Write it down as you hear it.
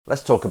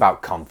Let's talk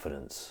about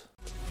confidence.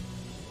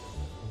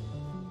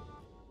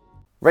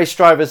 Race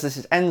drivers, this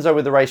is Enzo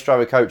with the Race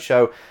Driver Coach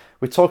Show.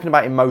 We're talking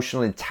about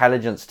emotional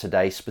intelligence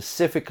today,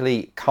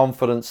 specifically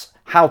confidence,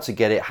 how to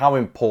get it, how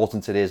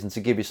important it is, and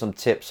to give you some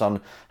tips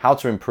on how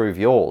to improve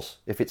yours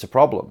if it's a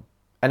problem.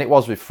 And it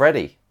was with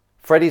Freddie.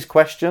 Freddie's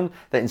question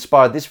that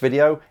inspired this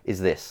video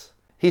is this.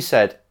 He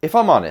said, if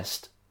I'm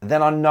honest,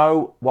 then I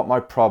know what my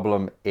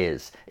problem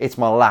is. It's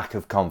my lack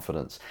of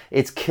confidence.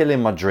 It's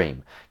killing my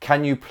dream.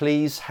 Can you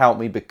please help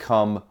me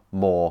become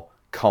more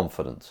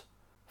confident?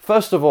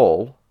 First of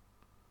all,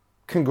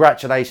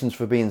 congratulations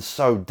for being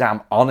so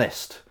damn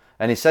honest.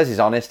 And he says he's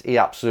honest, he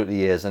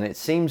absolutely is. And it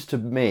seems to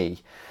me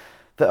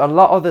that a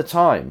lot of the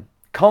time,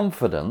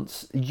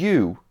 confidence,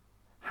 you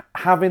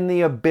having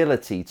the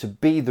ability to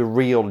be the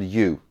real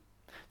you,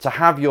 to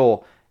have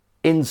your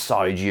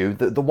inside you,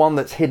 the one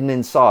that's hidden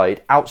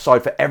inside,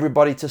 outside for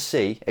everybody to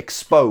see,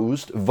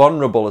 exposed,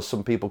 vulnerable as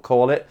some people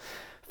call it,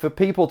 for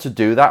people to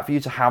do that, for you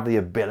to have the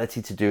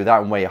ability to do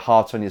that and wear your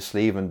heart on your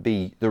sleeve and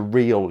be the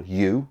real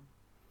you,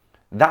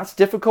 that's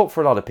difficult for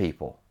a lot of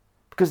people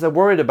because they're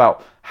worried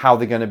about how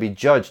they're going to be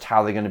judged,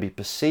 how they're going to be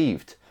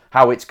perceived,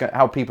 how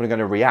people are going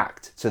to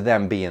react to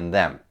them being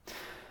them.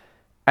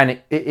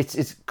 And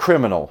it's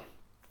criminal.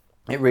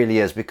 It really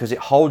is, because it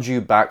holds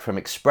you back from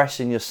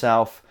expressing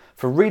yourself,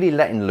 for really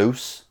letting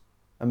loose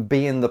and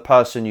being the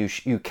person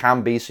you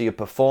can be so you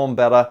perform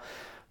better.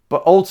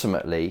 But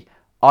ultimately,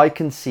 I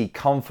can see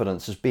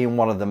confidence as being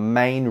one of the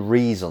main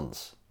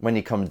reasons when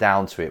you come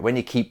down to it, when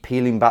you keep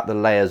peeling back the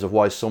layers of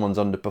why someone's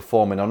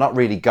underperforming or not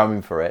really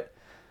going for it.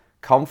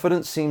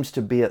 Confidence seems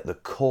to be at the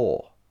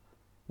core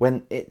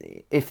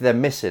if they're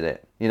missing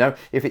it.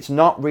 If it's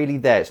not really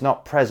there, it's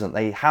not present,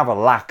 they have a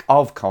lack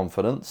of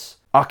confidence.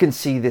 I can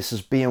see this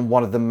as being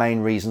one of the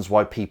main reasons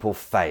why people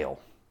fail.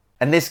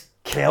 And this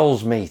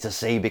kills me to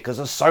see, because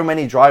there's so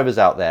many drivers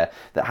out there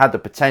that had the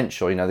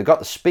potential. They've got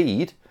the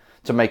speed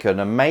to make an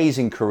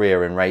amazing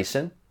career in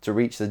racing, to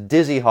reach the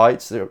dizzy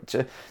heights,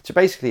 to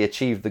basically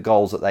achieve the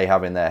goals that they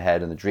have in their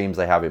head and the dreams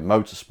they have in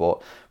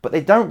motorsport. But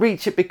they don't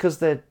reach it because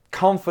their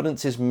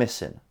confidence is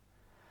missing.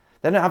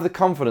 They don't have the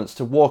confidence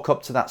to walk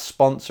up to that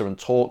sponsor and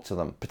talk to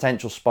them,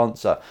 potential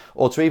sponsor,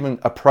 or to even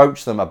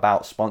approach them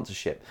about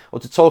sponsorship, or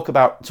to talk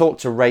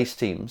to race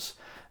teams,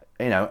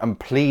 and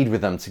plead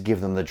with them to give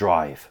them the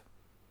drive,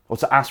 or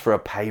to ask for a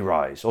pay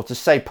rise, or to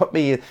say,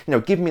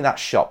 give me that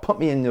shot, put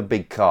me in your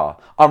big car,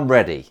 I'm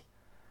ready.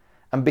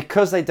 And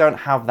because they don't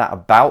have that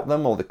about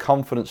them, or the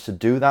confidence to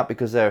do that,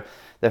 because they're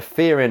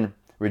fearing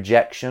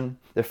rejection,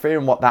 they're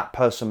fearing what that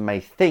person may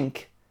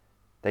think,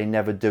 they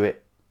never do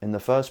it in the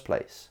first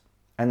place.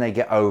 And they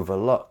get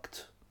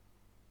overlooked.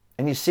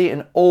 And you see it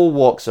in all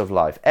walks of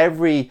life,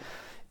 every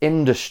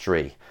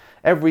industry,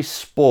 every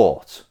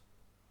sport.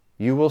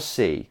 You will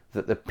see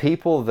that the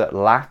people that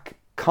lack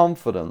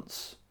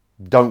confidence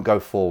don't go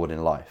forward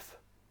in life.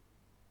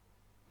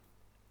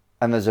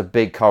 And there's a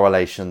big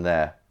correlation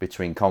there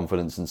between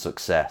confidence and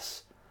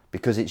success,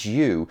 because it's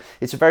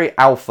a very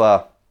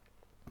alpha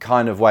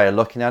kind of way of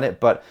looking at it,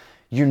 but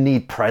you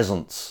need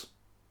presence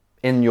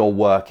in your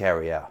work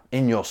area,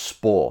 in your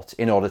sport,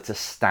 in order to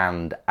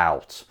stand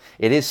out.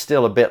 It is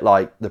still a bit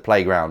like the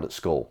playground at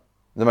school.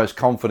 The most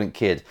confident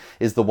kid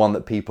is the one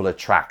that people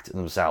attract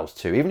themselves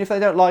to. Even if they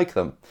don't like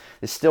them,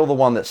 it's still the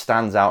one that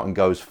stands out and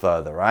goes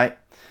further, right?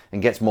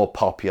 And gets more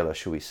popular,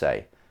 shall we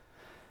say.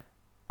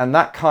 And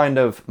that kind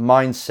of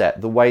mindset,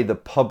 the way the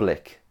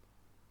public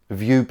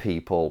view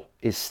people,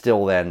 is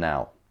still there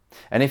now.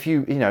 And if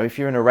you're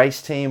in a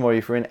race team, or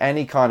if you're in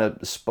any kind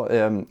of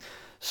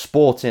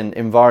sporting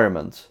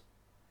environment,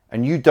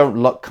 and you don't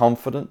look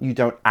confident, you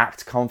don't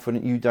act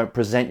confident, you don't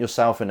present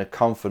yourself in a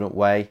confident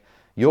way,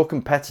 your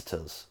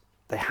competitors,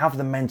 they have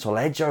the mental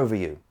edge over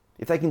you.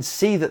 If they can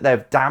see that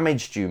they've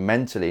damaged you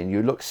mentally and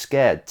you look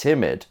scared,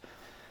 timid,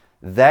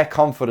 their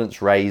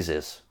confidence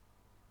raises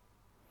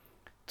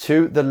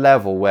to the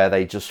level where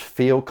they just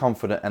feel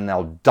confident and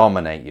they'll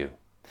dominate you.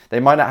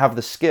 They might not have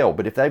the skill,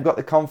 but if they've got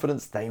the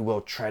confidence, they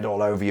will tread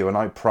all over you, and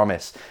I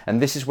promise.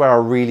 And this is where I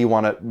really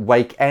want to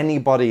wake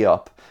anybody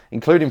up,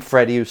 including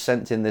Freddie, who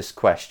sent in this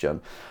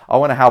question. I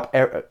want to help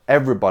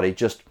everybody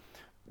just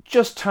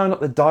turn up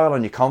the dial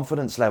on your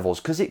confidence levels,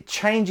 because it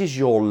changes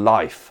your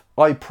life.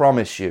 I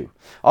promise you.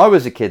 I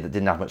was a kid that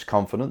didn't have much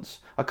confidence.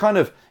 I kind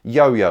of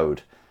yo-yoed.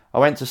 I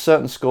went to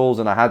certain schools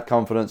and I had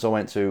confidence. I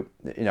went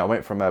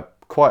from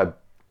quite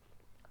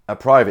a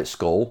private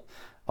school.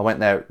 I went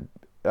there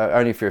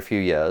only for a few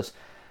years,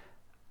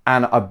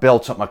 and I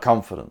built up my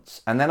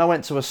confidence. And then I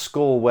went to a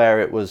school where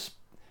it was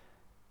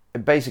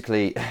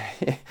basically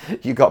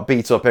you got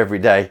beat up every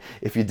day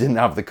if you didn't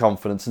have the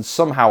confidence, and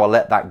somehow I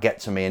let that get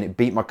to me, and it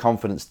beat my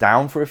confidence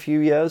down for a few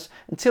years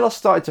until I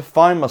started to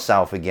find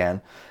myself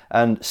again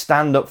and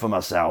stand up for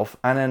myself,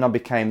 and then I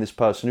became this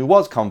person who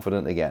was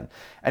confident again.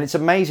 And it's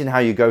amazing how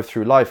you go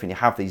through life and you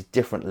have these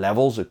different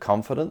levels of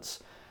confidence.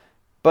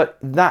 But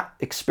that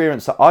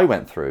experience that I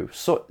went through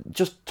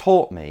just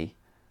taught me,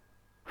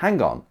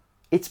 hang on,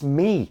 it's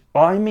me.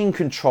 I'm in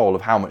control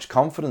of how much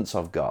confidence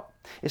I've got.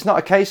 It's not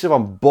a case of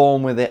I'm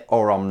born with it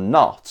or I'm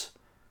not.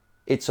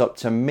 It's up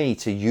to me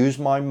to use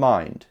my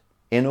mind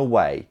in a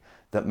way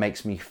that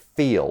makes me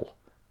feel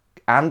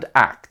and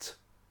act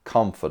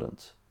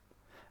confident.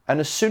 And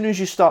as soon as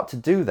you start to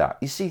do that,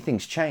 you see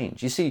things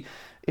change. You see,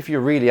 if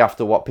you're really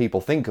after what people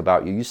think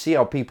about you, you see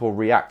how people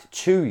react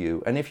to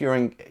you. And if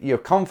you're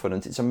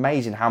confident, it's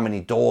amazing how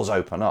many doors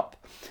open up.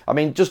 I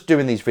mean, just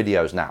doing these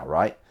videos now,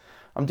 right?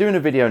 I'm doing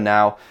a video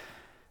now.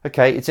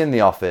 Okay, it's in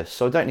the office,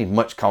 so I don't need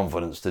much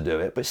confidence to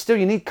do it. But still,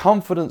 you need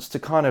confidence to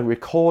kind of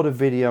record a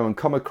video and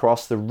come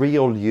across the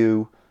real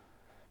you.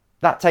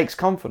 That takes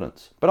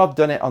confidence. But I've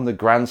done it on the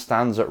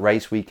grandstands at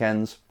race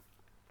weekends.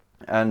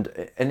 And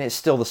it's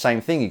still the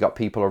same thing. You got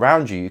people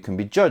around you, you can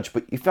be judged.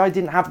 But if I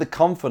didn't have the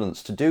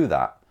confidence to do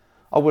that,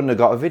 I wouldn't have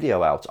got a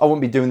video out. I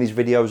wouldn't be doing these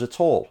videos at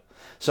all.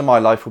 So my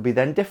life would be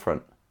then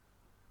different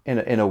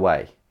in a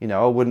way. You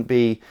know, I wouldn't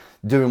be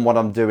doing what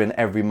I'm doing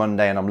every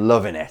Monday and I'm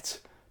loving it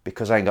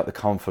because I ain't got the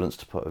confidence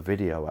to put a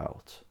video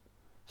out.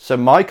 So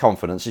my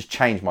confidence has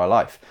changed my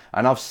life.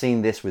 And I've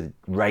seen this with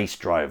race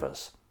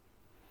drivers.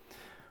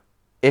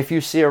 If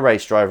you see a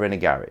race driver in a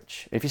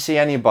garage, if you see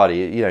anybody,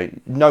 you know,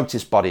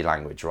 notice body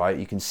language, right?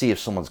 You can see if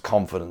someone's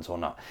confident or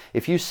not.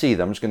 If you see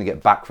them, I'm just going to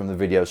get back from the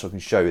video so I can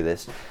show you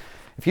this.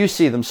 If you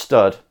see them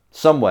stood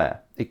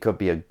somewhere, it could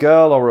be a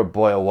girl or a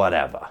boy or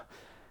whatever,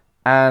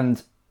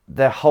 and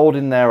they're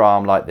holding their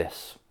arm like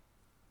this.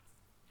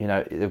 You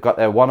know, they've got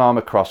their one arm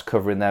across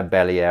covering their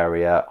belly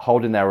area,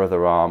 holding their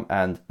other arm,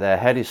 and their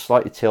head is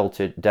slightly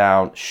tilted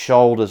down,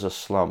 shoulders are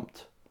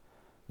slumped.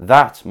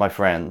 That, my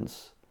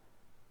friends,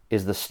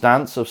 is the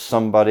stance of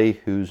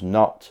somebody who's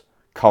not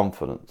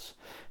confident,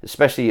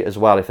 especially as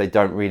well if they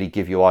don't really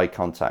give you eye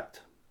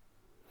contact.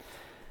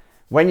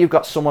 When you've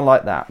got someone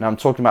like that, now I'm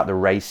talking about the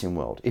racing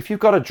world, if you've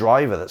got a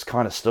driver that's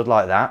kind of stood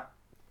like that,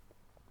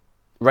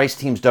 race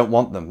teams don't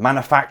want them,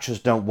 manufacturers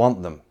don't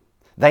want them.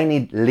 They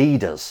need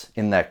leaders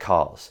in their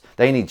cars.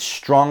 They need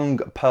strong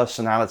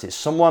personalities,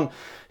 someone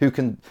who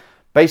can,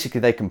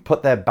 basically they can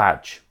put their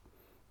badge,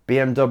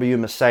 BMW,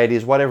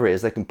 Mercedes, whatever it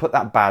is, they can put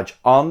that badge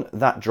on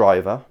that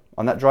driver,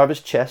 on that driver's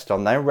chest,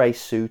 on their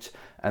race suit,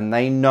 and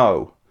they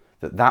know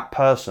that that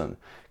person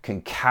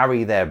can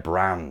carry their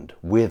brand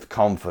with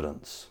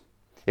confidence.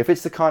 If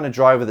it's the kind of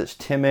driver that's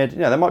timid, you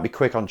know, they might be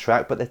quick on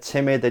track, but they're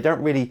timid, they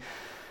don't really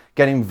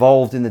get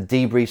involved in the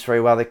debriefs very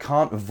well, they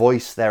can't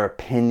voice their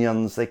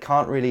opinions, they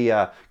can't really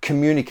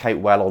communicate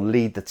well or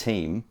lead the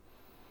team,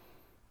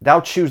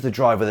 they'll choose the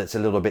driver that's a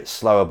little bit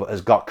slower but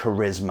has got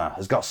charisma,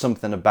 has got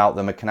something about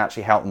them that can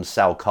actually help them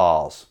sell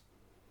cars.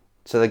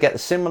 So they get a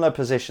similar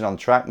position on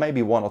track,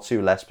 maybe one or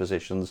two less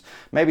positions,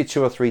 maybe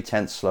 2 or 3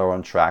 tenths slower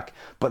on track,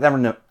 but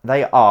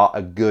they are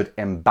a good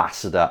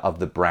ambassador of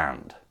the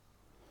brand.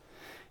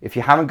 If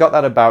you haven't got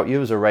that about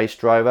you as a race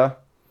driver,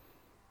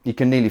 you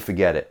can nearly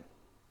forget it.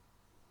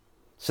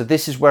 So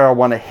this is where I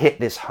want to hit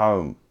this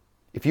home.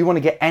 If you want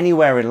to get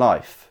anywhere in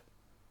life,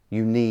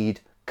 you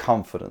need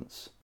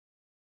confidence.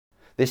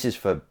 This is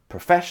for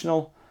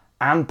professional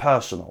and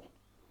personal.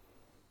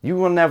 You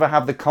will never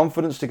have the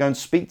confidence to go and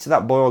speak to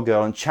that boy or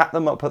girl and chat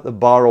them up at the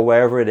bar or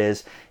wherever it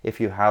is if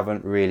you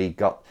haven't really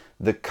got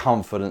the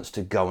confidence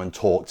to go and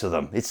talk to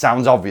them. It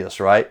sounds obvious,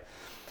 right?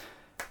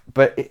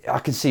 But I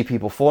can see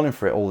people falling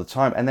for it all the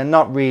time, and they're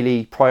not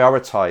really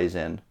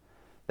prioritizing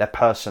their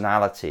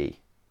personality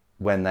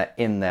when they're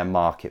in their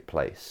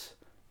marketplace.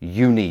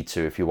 You need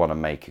to if you want to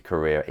make a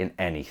career in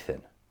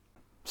anything.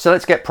 So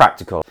let's get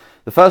practical.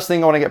 The first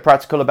thing I want to get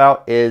practical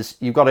about is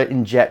you've got to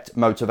inject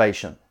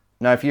motivation.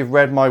 Now, if you've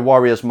read my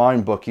Warrior's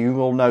Mind book, you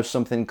will know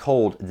something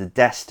called the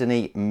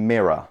Destiny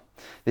Mirror.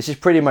 This is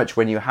pretty much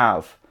when you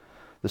have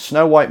the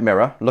Snow White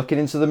mirror, looking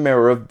into the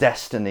mirror of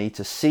destiny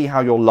to see how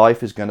your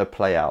life is going to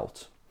play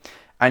out.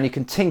 And you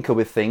can tinker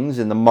with things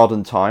in the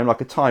modern time,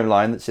 like a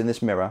timeline that's in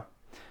this mirror,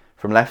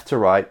 from left to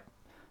right.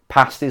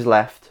 Past is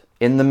left,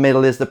 in the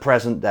middle is the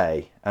present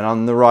day, and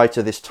on the right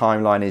of this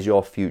timeline is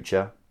your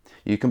future.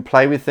 You can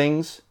play with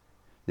things.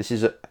 This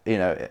is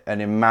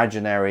an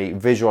imaginary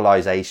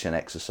visualization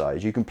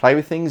exercise. You can play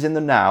with things in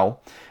the now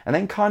and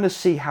then kind of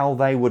see how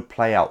they would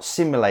play out,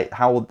 simulate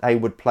how they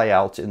would play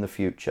out in the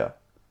future.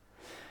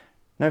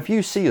 Now, if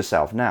you see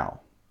yourself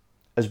now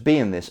as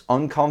being this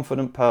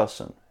unconfident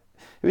person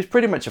who is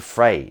pretty much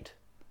afraid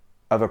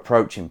of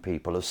approaching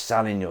people, of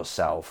selling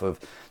yourself, of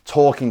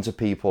talking to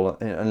people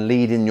and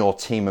leading your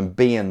team and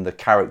being the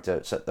character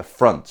that's at the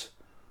front,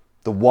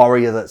 the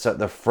warrior that's at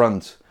the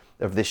front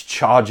of this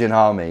charging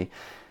army,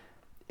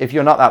 if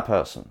you're not that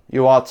person,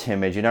 you are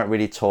timid, you don't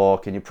really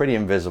talk, and you're pretty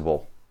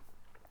invisible,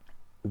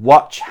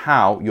 watch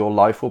how your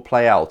life will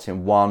play out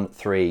in 1,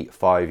 3,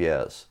 5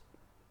 years.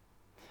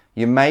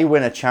 You may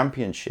win a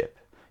championship,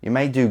 you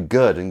may do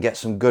good and get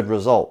some good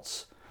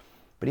results,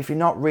 but if you're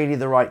not really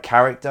the right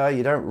character,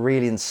 you don't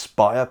really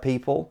inspire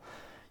people,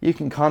 you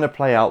can kind of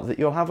play out that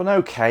you'll have an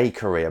okay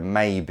career,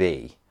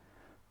 maybe,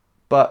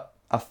 but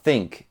I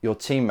think your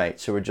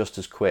teammates who are just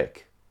as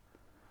quick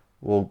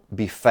will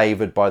be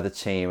favoured by the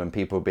team and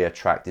people will be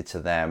attracted to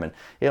them, and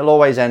it'll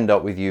always end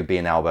up with you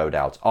being elbowed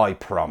out. I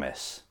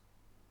promise.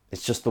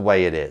 It's just the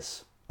way it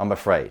is. I'm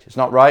afraid. It's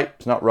not right.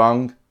 It's not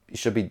wrong.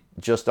 should be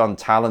just on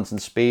talent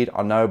and speed.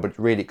 I know, but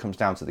really it comes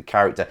down to the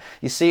character.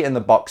 You see it in the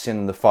boxing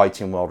and the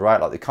fighting world, right?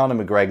 Like the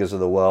Conor McGregors of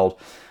the world,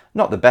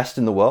 not the best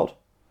in the world,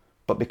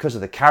 but because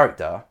of the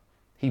character,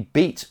 he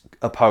beat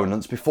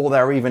opponents before they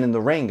were even in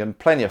the ring, and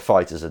plenty of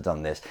fighters have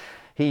done this.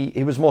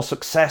 He was more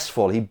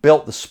successful. He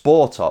built the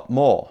sport up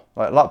more.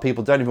 Like a lot of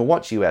people don't even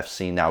watch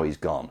UFC now he's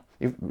gone.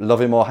 You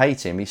love him or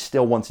hate him, he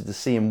still wanted to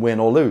see him win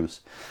or lose.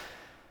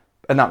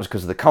 And that was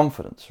because of the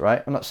confidence,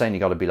 right? I'm not saying you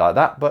got to be like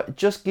that, but it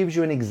just gives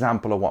you an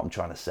example of what I'm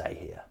trying to say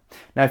here.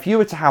 Now, if you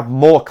were to have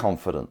more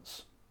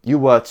confidence, you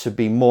were to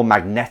be more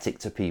magnetic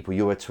to people,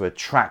 you were to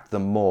attract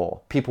them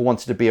more, people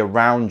wanted to be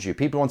around you,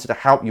 people wanted to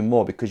help you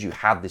more because you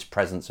had this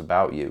presence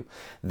about you,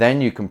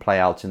 then you can play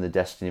out in the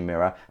destiny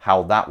mirror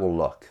how that will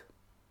look.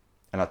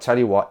 And I'll tell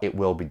you what, it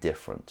will be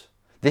different.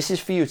 This is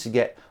for you to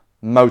get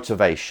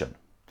motivation.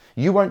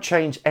 You won't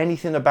change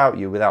anything about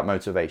you without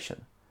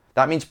motivation.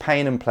 That means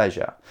pain and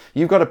pleasure.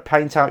 You've got to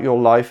paint out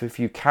your life if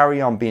you carry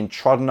on being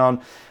trodden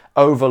on,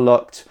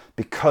 overlooked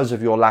because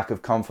of your lack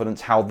of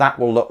confidence, how that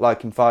will look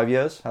like in 5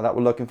 years, how that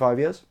will look in 5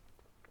 years.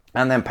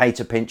 And then paint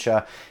a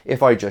picture,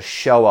 if I just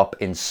show up,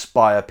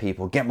 inspire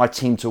people, get my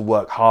team to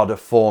work harder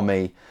for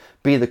me,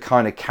 be the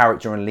kind of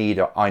character and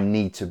leader I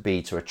need to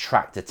be to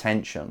attract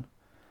attention,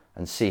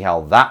 and see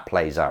how that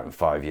plays out in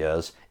 5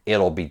 years,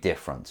 it'll be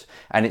different.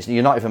 And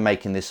you're not even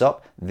making this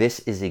up. This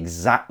is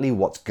exactly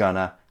what's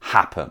gonna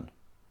happen.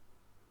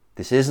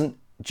 This isn't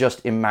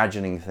just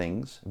imagining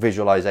things,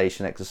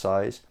 visualization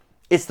exercise.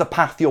 It's the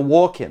path you're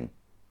walking.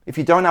 If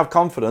you don't have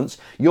confidence,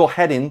 you're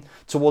heading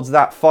towards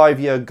that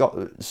 5-year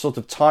sort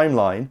of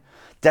timeline,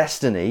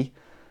 destiny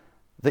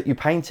that you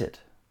painted.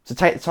 So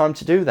take the time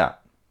to do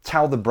that.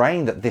 Tell the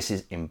brain that this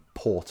is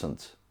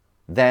important.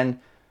 Then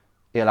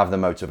you'll have the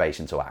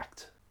motivation to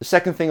act. The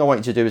second thing I want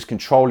you to do is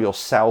control your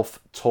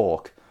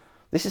self-talk.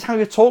 This is how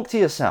you talk to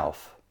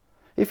yourself.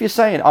 If you're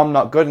saying, I'm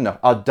not good enough,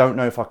 I don't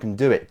know if I can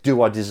do it,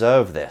 do I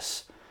deserve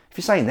this? If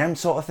you're saying them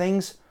sort of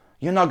things,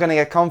 you're not going to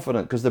get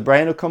confident because the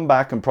brain will come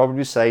back and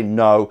probably say,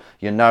 no,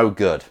 you're no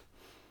good.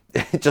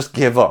 Just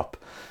give up.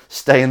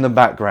 Stay in the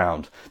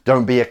background.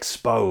 Don't be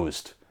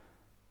exposed.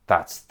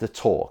 That's the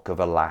talk of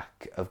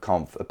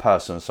a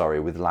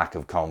person with lack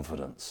of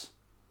confidence.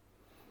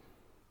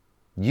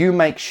 You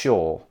make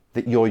sure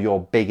that you're your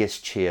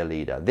biggest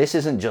cheerleader. This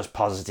isn't just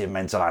positive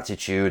mental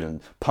attitude and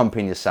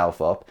pumping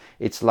yourself up.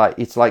 It's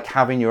like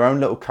having your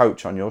own little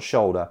coach on your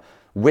shoulder,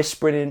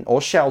 whispering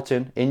or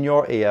shouting in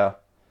your ear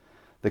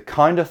the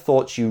kind of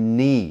thoughts you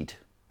need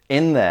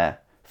in there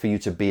for you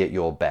to be at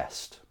your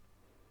best.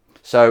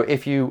 So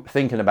if you're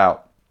thinking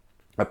about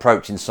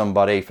approaching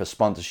somebody for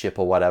sponsorship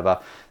or whatever,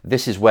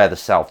 this is where the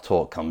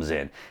self-talk comes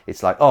in.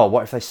 It's like, oh,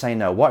 what if they say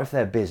no? What if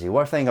they're busy?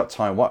 What if they ain't got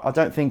time? I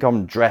don't think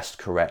I'm dressed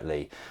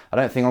correctly. I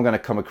don't think I'm going to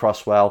come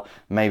across well.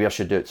 Maybe I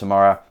should do it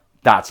tomorrow.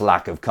 That's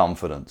lack of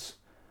confidence.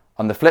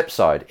 On the flip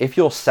side, if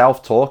your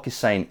self-talk is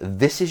saying,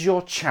 this is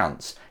your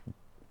chance,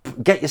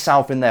 get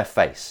yourself in their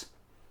face.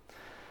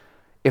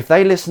 If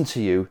they listen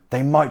to you,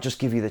 they might just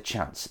give you the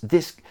chance.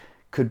 This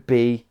could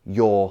be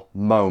your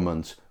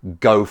moment.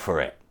 Go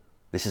for it.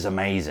 This is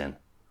amazing.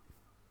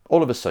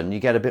 All of a sudden, you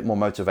get a bit more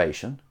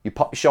motivation. You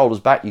pop your shoulders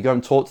back, you go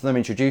and talk to them,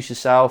 introduce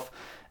yourself,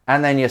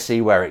 and then you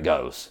see where it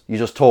goes. You're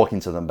just talking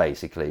to them,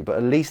 basically. But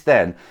at least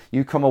then,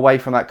 you come away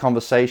from that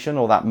conversation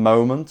or that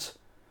moment,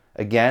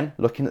 again,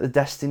 looking at the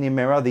destiny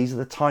mirror. These are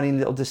the tiny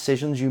little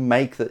decisions you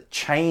make that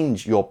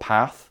change your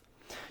path.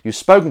 You've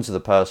spoken to the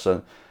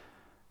person,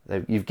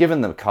 you've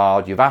given them a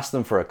card, you've asked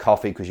them for a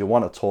coffee because you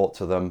want to talk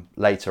to them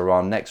later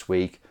on next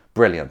week.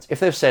 Brilliant. If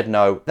they've said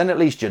no, then at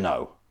least you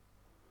know.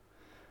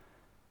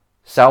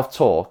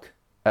 Self-talk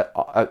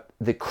at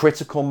the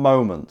critical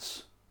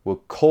moments will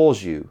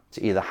cause you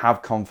to either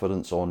have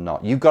confidence or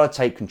not. You've got to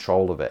take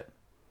control of it.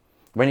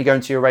 When you go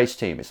into your race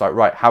team, it's like,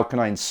 right, how can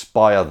I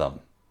inspire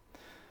them?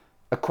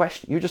 A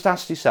question. You just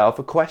ask yourself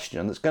a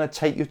question that's going to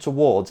take you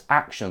towards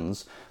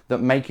actions that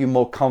make you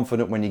more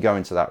confident when you go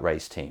into that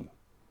race team.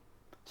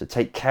 So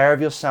take care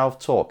of your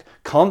self-talk.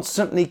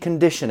 Constantly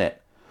condition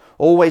it.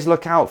 Always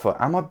look out for,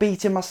 am I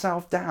beating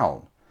myself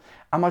down?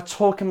 Am I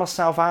talking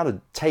myself out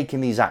of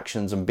taking these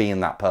actions and being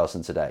that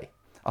person today?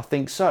 I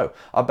think so.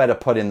 I better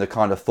put in the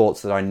kind of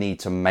thoughts that I need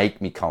to make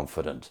me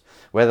confident.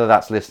 Whether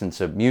that's listening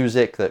to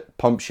music that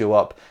pumps you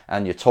up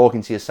and you're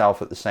talking to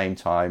yourself at the same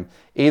time.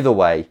 Either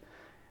way,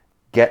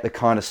 get the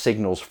kind of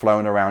signals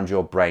flowing around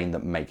your brain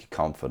that make you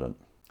confident.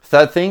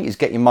 Third thing is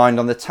get your mind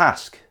on the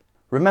task.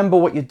 Remember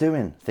what you're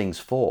doing things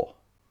for.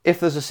 If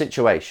there's a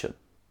situation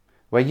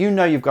where you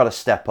know you've got to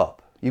step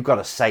up, you've got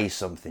to say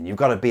something, you've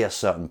got to be a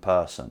certain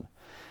person,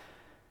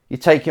 you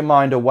take your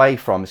mind away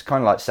from, it's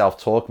kind of like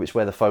self-talk, which is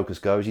where the focus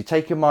goes. You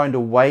take your mind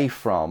away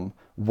from,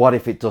 what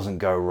if it doesn't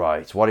go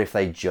right? What if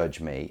they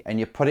judge me? And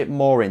you put it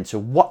more into,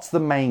 what's the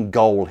main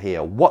goal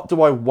here? What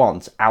do I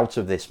want out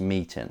of this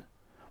meeting?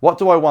 What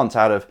do I want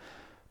out of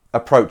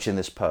approaching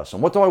this person?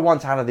 What do I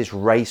want out of this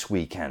race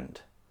weekend?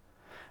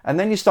 And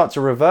then you start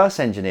to reverse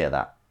engineer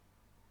that.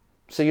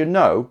 So you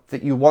know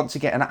that you want to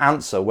get an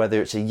answer,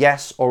 whether it's a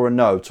yes or a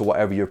no to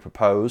whatever you've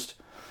proposed,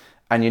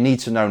 and you need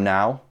to know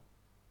now.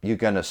 you're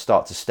going to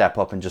start to step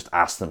up and just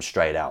ask them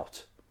straight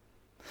out.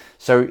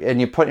 So, and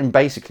you're putting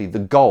basically the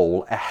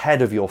goal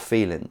ahead of your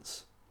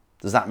feelings.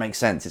 Does that make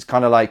sense? It's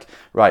kind of like,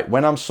 right,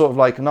 when I'm sort of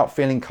like not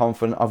feeling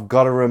confident, I've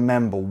got to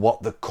remember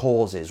what the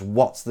cause is.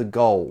 What's the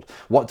goal?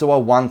 What do I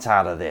want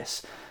out of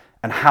this?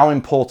 And how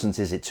important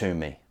is it to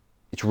me?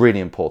 It's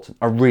really important.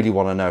 I really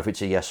want to know if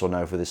it's a yes or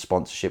no for this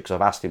sponsorship, because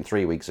I've asked him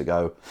 3 weeks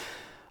ago.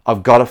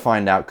 I've got to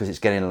find out because it's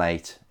getting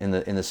late in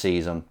the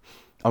season.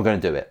 I'm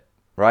going to do it,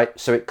 right?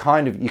 So you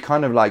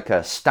kind of like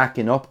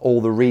stacking up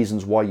all the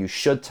reasons why you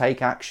should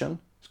take action.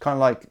 It's kind of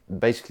like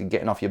basically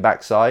getting off your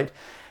backside.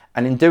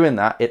 And in doing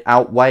that, it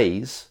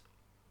outweighs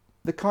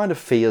the kind of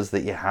fears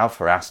that you have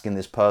for asking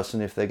this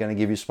person if they're going to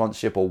give you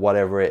sponsorship or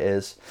whatever it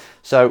is.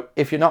 So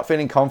if you're not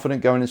feeling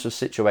confident going into a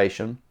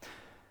situation,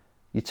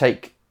 you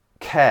take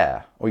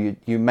care, or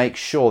you make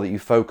sure that you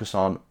focus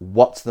on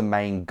what's the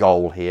main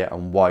goal here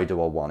and why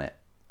do I want it.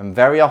 And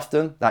very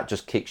often that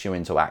just kicks you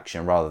into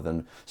action rather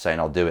than saying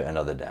I'll do it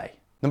another day.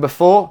 Number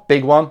 4,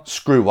 big one,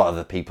 screw what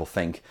other people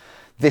think.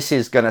 This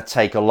is going to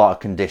take a lot of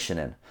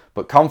conditioning.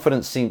 But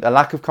a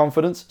lack of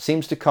confidence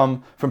seems to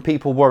come from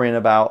people worrying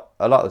about,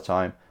 a lot of the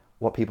time,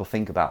 what people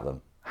think about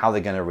them, how they're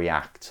going to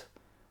react.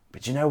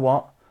 But you know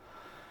what?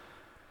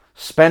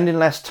 Spending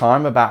less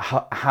time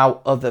about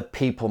how other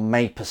people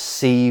may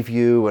perceive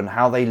you and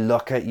how they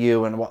look at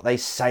you and what they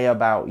say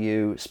about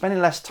you,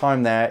 spending less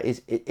time there,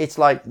 it's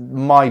like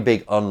my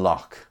big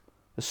unlock.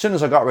 As soon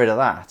as I got rid of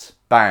that,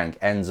 bang,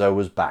 Enzo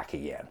was back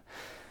again.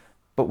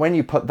 But when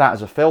you put that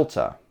as a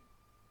filter,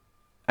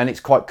 and it's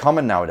quite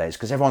common nowadays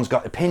because everyone's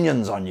got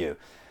opinions on you.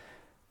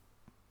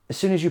 As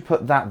soon as you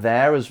put that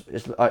there,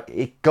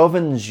 it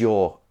governs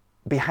your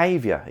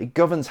behavior. It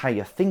governs how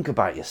you think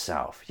about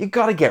yourself. You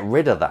got to get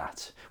rid of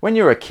that. When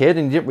you were a kid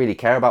and you didn't really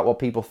care about what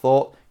people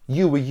thought,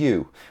 you were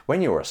you.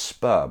 When you were a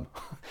sperm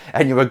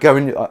and you were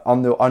going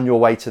on your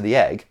way to the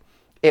egg,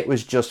 it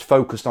was just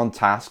focused on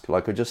task.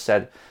 Like I just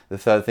said, the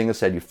third thing I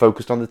said, you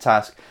focused on the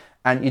task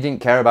and you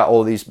didn't care about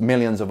all these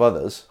millions of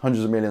others,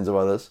 hundreds of millions of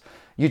others.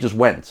 You just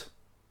went.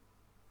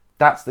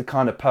 That's the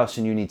kind of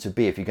person you need to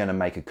be if you're going to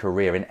make a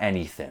career in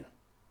anything.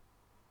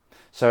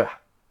 So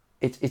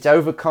it's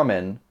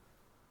overcoming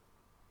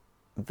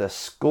the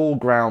school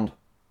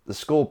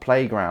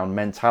playground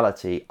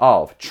mentality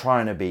of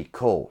trying to be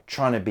cool,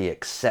 trying to be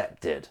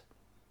accepted.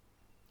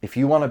 If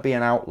you want to be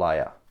an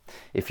outlier,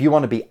 if you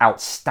want to be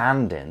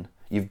outstanding,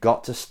 you've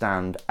got to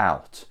stand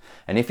out.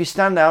 And if you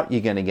stand out, you're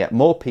going to get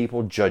more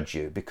people judge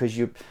you because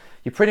you're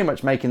pretty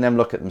much making them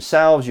look at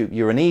themselves.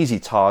 You're an easy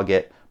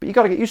target, but you've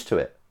got to get used to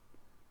it.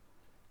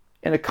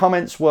 In a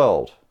comments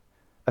world,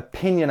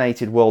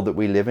 opinionated world that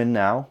we live in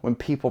now, when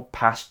people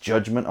pass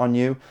judgment on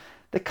you,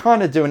 they're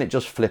kind of doing it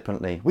just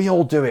flippantly. We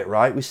all do it,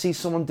 right? We see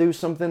someone do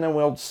something and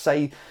we'll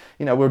say,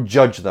 we'll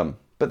judge them.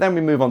 But then we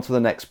move on to the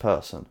next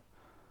person.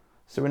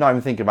 So we're not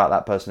even thinking about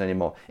that person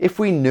anymore. If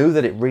we knew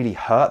that it really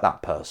hurt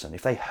that person,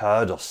 if they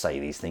heard us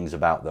say these things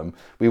about them,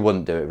 we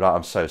wouldn't do it. Like,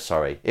 I'm so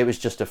sorry. It was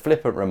just a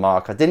flippant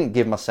remark. I didn't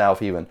give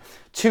myself even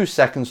 2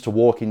 seconds to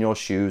walk in your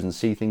shoes and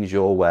see things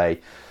your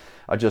way.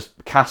 I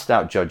just cast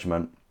out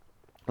judgment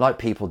like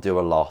people do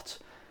a lot.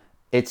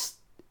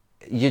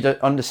 You don't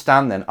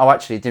understand then,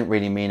 actually it didn't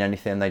really mean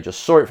anything. They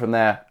just saw it from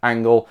their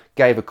angle,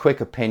 gave a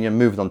quick opinion,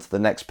 moved on to the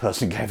next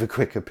person, gave a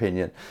quick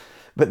opinion.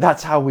 But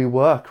that's how we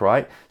work,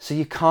 right? So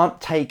you can't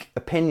take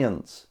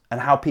opinions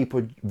and how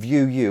people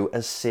view you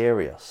as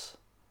serious.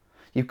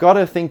 You've got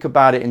to think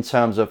about it in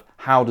terms of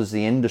how does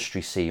the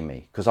industry see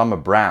me? Because I'm a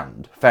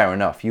brand, fair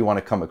enough. You want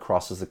to come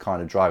across as the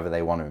kind of driver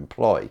they want to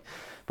employ.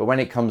 But when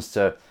it comes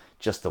to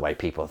just the way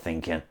people are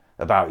thinking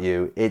about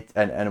you,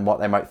 and what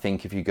they might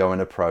think if you go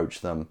and approach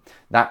them,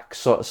 that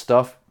sort of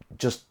stuff,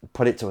 just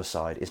put it to a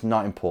side. It's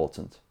not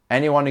important.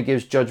 Anyone who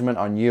gives judgment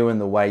on you and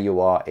the way you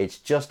are, it's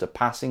just a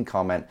passing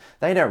comment.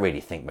 They don't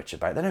really think much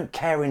about it. They don't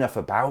care enough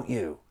about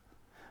you.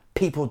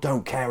 People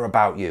don't care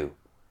about you.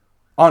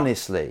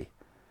 Honestly.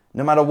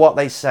 No matter what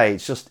they say,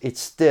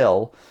 it's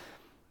still,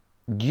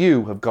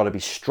 you have got to be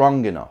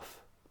strong enough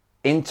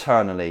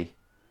internally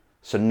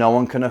so no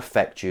one can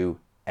affect you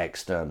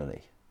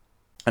externally.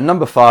 And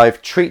number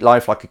 5, treat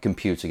life like a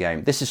computer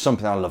game. This is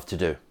something I love to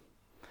do.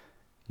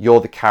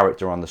 You're the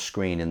character on the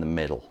screen in the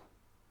middle.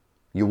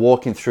 You're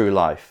walking through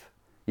life.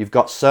 You've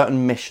got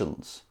certain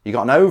missions. You've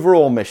got an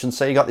overall mission.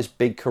 Say you got this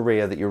big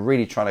career that you're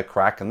really trying to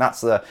crack, and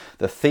that's the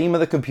theme of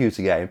the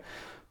computer game.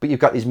 But you've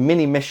got these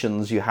mini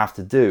missions you have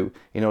to do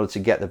in order to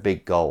get the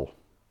big goal.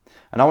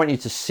 And I want you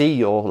to see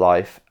your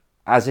life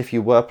as if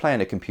you were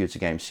playing a computer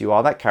game. So you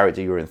are that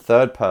character, you're in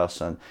third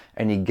person,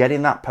 and you're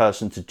getting that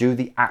person to do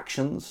the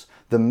actions,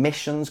 the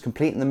missions,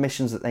 completing the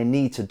missions that they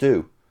need to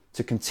do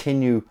to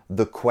continue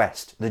the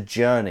quest, the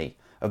journey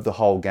of the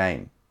whole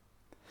game.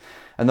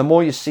 And the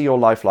more you see your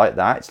life like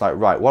that, it's like,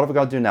 right, what have I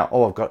got to do now?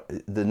 I've got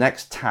the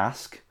next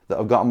task that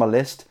I've got on my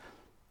list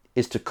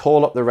is to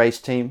call up the race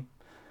team,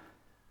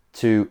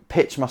 to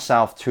pitch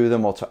myself to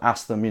them or to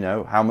ask them,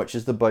 how much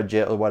is the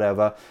budget or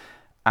whatever.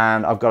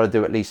 And I've got to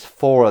do at least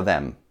 4 of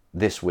them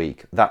this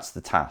week. That's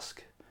the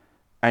task.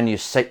 And you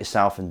set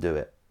yourself and do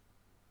it.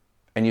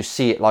 and you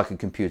see it like a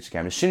computer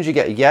game. As soon as you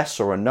get a yes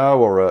or a no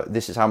or a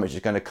this is how much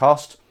it's going to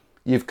cost,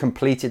 you've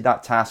completed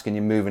that task and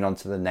you're moving on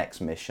to the next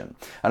mission.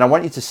 And I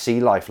want you to see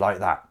life like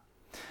that.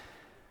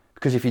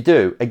 Because if you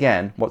do,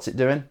 again, what's it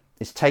doing?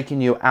 It's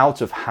taking you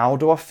out of how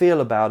do I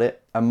feel about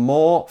it and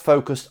more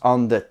focused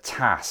on the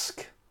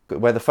task.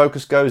 Where the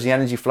focus goes, the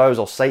energy flows.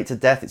 I'll say it to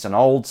death. It's an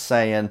old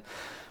saying,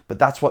 but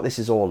that's what this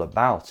is all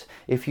about.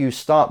 If you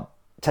start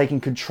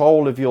taking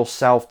control of your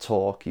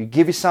self-talk, you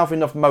give yourself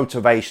enough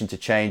motivation to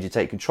change, you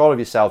take control of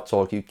your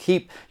self-talk, you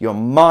keep your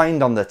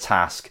mind on the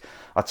task,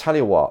 I tell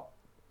you what,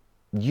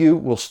 you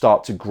will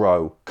start to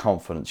grow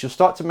confidence. You'll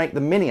start to make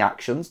the mini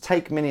actions,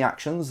 take mini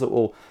actions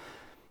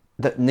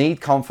that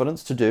need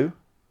confidence to do,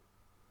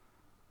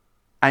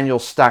 and you'll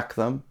stack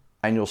them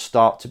and you'll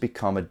start to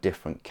become a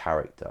different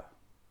character.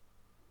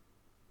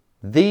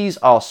 These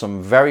are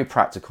some very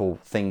practical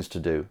things to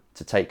do,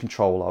 to take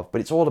control of,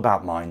 but it's all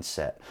about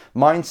mindset.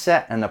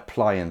 Mindset and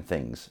applying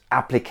things,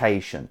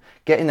 application,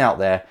 getting out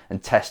there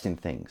and testing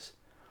things.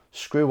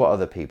 Screw what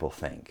other people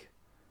think.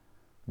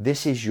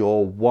 This is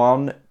your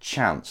one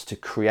chance to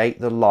create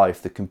the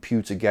life, the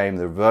computer game,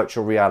 the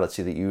virtual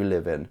reality that you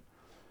live in.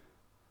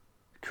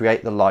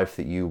 Create the life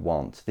that you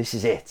want. This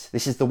is it.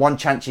 This is the one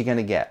chance you're going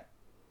to get.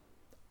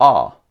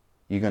 Are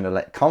you going to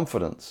let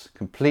confidence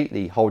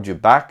completely hold you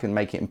back and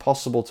make it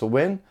impossible to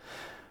win?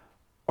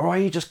 Or are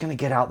you just going to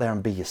get out there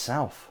and be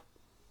yourself?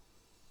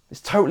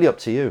 It's totally up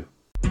to you.